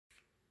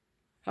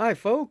Hi,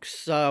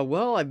 folks.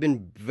 Well, I've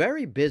been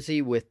very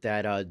busy with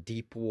that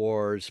Deep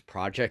Wars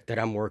project that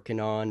I'm working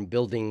on,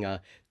 building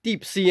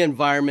deep sea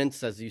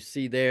environments, as you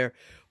see there.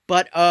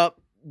 But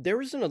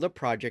there is another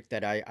project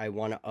that I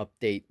want to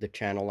update the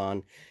channel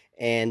on.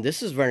 And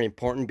this is very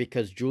important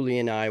because Julie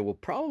and I will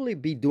probably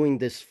be doing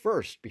this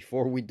first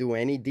before we do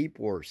any Deep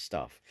Wars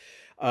stuff.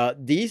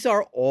 These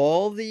are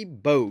all the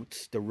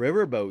boats, the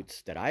river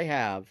boats that I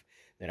have,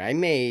 that I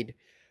made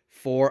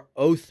for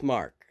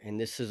Oathmark,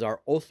 and this is our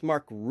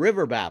Oathmark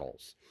river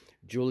battles.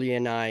 Julie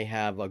and I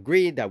have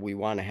agreed that we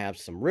want to have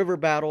some river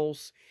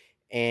battles,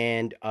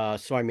 and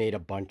so I made a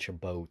bunch of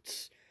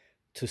boats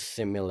to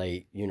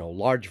simulate,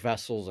 large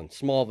vessels and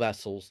small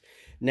vessels.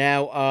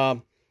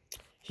 Now,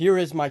 here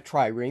is my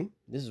trireme.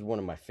 This is one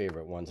of my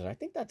favorite ones, and I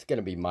think that's going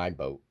to be my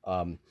boat.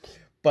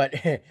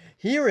 But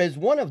here is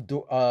one of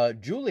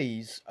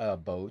Julie's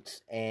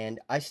boats, and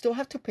I still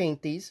have to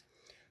paint these.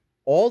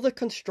 All the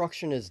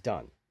construction is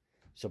done.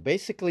 So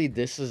basically,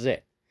 this is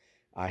it.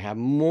 I have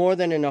more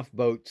than enough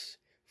boats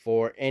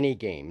for any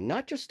game,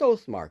 not just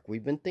Oathmark.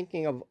 We've been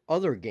thinking of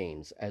other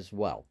games as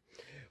well.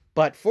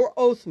 But for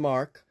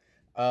Oathmark,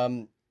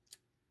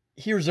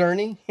 here's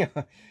Ernie.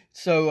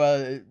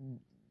 So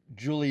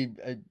Julie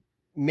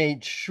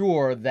made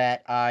sure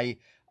that I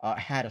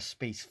had a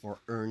space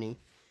for Ernie.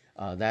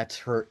 That's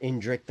her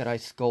Indrik that I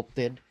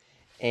sculpted.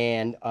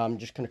 And I'm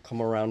just going to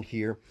come around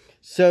here.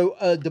 So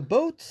the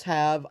boats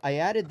I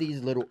added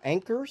these little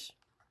anchors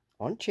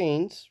on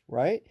chains,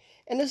 right?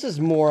 And this is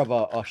more of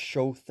a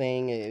show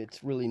thing.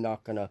 It's really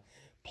not going to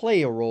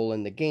play a role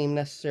in the game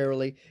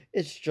necessarily.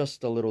 It's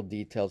just a little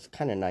detail. It's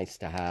kind of nice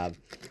to have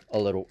a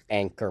little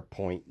anchor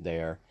point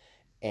there.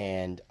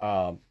 And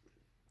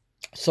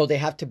so they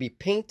have to be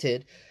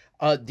painted.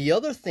 The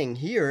other thing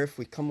here, if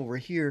we come over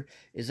here,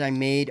 is I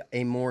made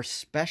a more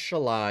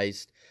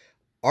specialized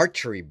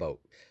archery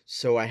boat.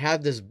 So I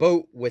have this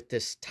boat with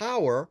this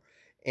tower,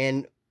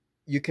 and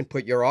you can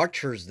put your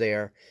archers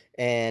there,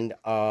 and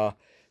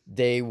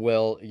they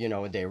will,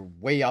 they're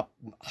way up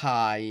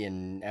high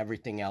and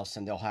everything else,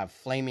 and they'll have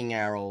flaming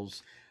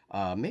arrows.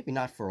 Maybe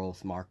not for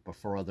Oathmark, but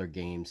for other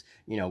games.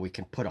 We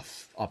can put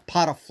a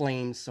pot of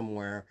flames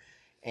somewhere,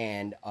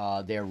 and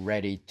they're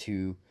ready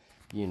to,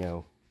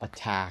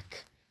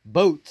 attack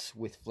boats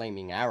with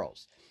flaming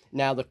arrows.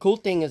 Now, the cool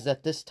thing is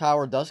that this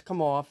tower does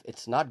come off.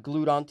 It's not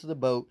glued onto the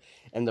boat,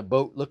 and the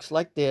boat looks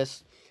like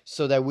this,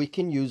 so that we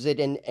can use it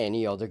in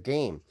any other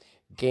game.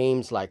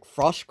 Games like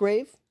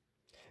Frostgrave,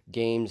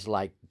 games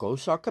like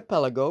Ghost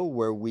Archipelago,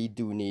 where we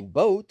do need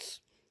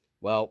boats,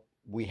 well,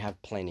 we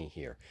have plenty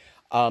here.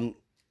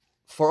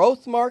 For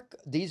Oathmark,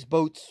 these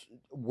boats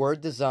were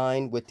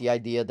designed with the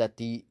idea that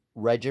the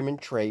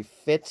regiment tray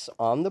fits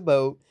on the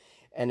boat,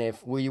 and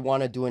if we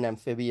want to do an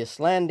amphibious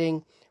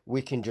landing,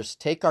 we can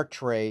just take our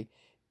tray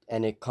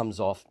and it comes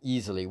off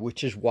easily,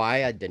 which is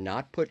why I did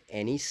not put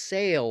any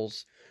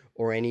sails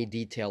or any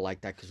detail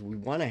like that, because we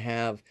want to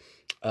have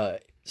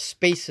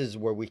spaces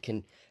where we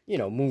can,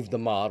 move the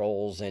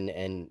models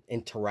and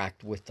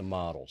interact with the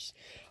models.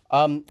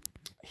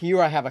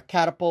 Here I have a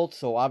catapult,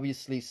 so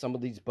obviously some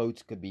of these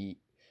boats could be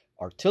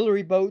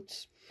artillery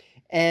boats.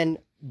 And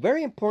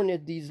very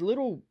important, these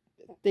little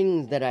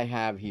things that I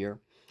have here,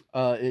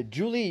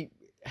 Julie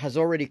has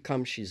already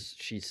come.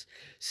 She's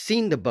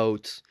seen the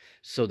boats,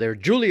 so they're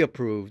Julie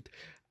approved.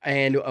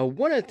 And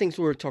one of the things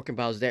we were talking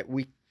about is that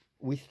we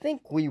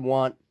think we're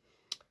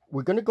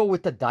going to go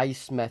with the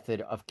dice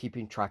method of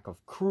keeping track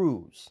of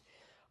crews.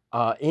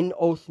 In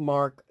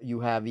Oathmark, you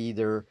have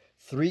either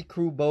 3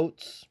 crew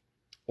boats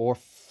or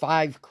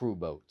 5 crew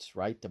boats,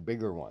 right? The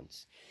bigger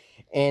ones.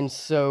 And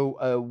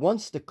so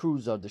once the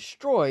crews are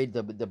destroyed,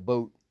 the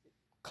boat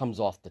comes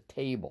off the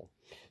table.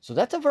 So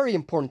that's a very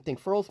important thing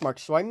for Oathmark.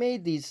 So I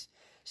made these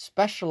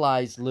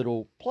specialized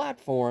little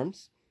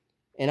platforms,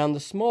 and on the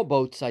small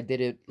boats I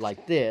did it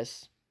like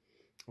this,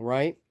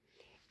 right?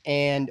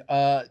 And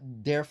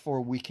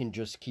therefore we can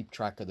just keep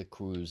track of the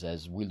crews.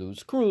 As we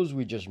lose crews,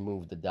 we just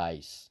move the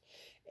dice.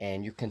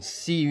 And you can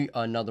see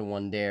another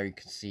one there. You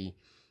can see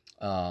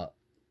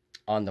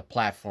on the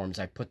platforms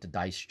I put the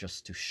dice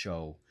just to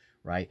show,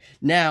 right?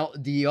 Now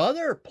the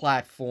other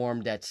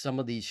platform that some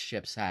of these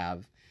ships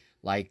have,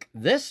 like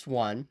this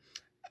one,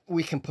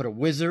 we can put a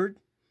wizard,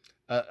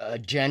 a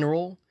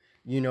general,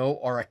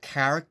 or a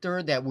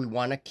character that we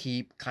want to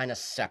keep kind of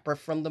separate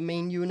from the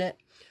main unit.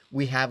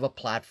 We have a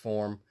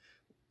platform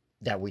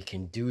that we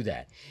can do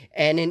that.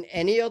 And in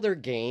any other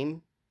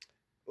game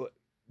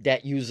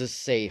that uses,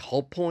 say,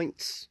 hull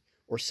points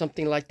or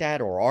something like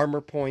that, or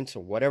armor points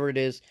or whatever it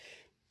is,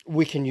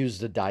 we can use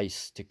the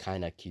dice to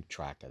kind of keep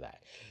track of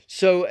that.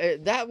 So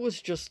that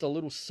was just a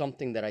little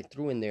something that I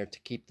threw in there to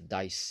keep the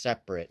dice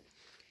separate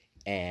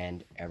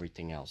and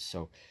everything else.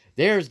 So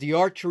there's the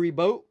archery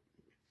boat.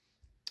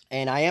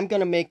 And I am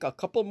going to make a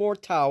couple more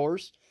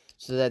towers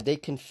so that they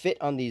can fit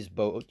on these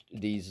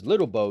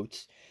little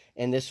boats.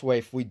 And this way,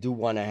 if we do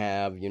want to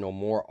have,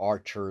 more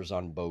archers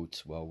on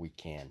boats, well, we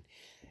can.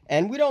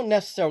 And we don't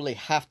necessarily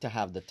have to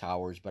have the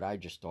towers, but I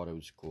just thought it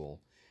was cool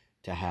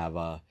to have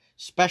a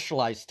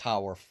specialized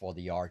tower for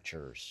the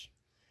archers.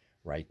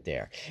 right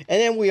there. And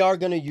then we are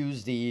going to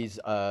use these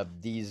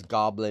ugly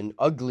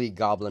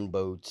goblin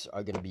boats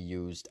are going to be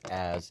used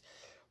as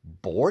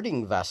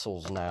boarding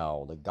vessels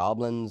now. The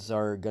goblins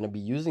are going to be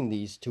using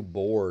these to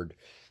board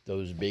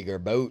those bigger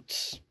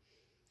boats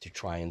to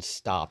try and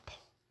stop,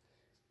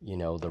 you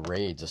know, the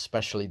raids,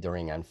 especially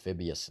during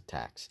amphibious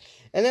attacks.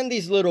 And then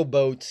these little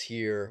boats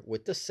here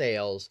with the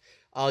sails,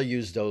 I'll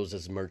use those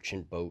as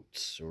merchant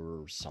boats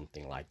or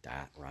something like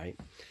that, right?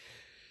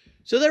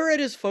 So there it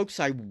is, folks.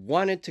 I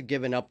wanted to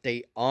give an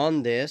update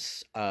on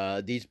this.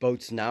 These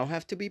boats now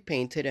have to be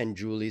painted, and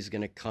Julie's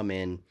going to come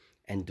in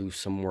and do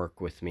some work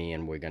with me,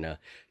 and we're going to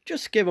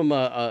just give them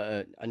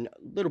a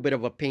little bit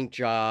of a paint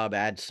job,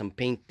 add some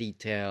paint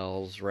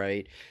details,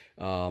 right?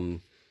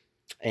 And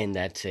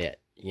that's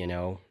it, you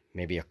know.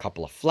 Maybe a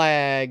couple of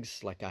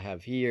flags like I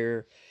have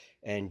here,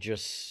 and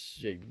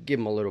just give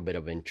them a little bit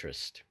of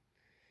interest.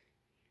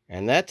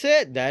 And that's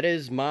it. That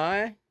is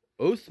my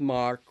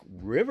Oathmark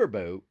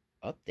riverboat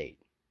update.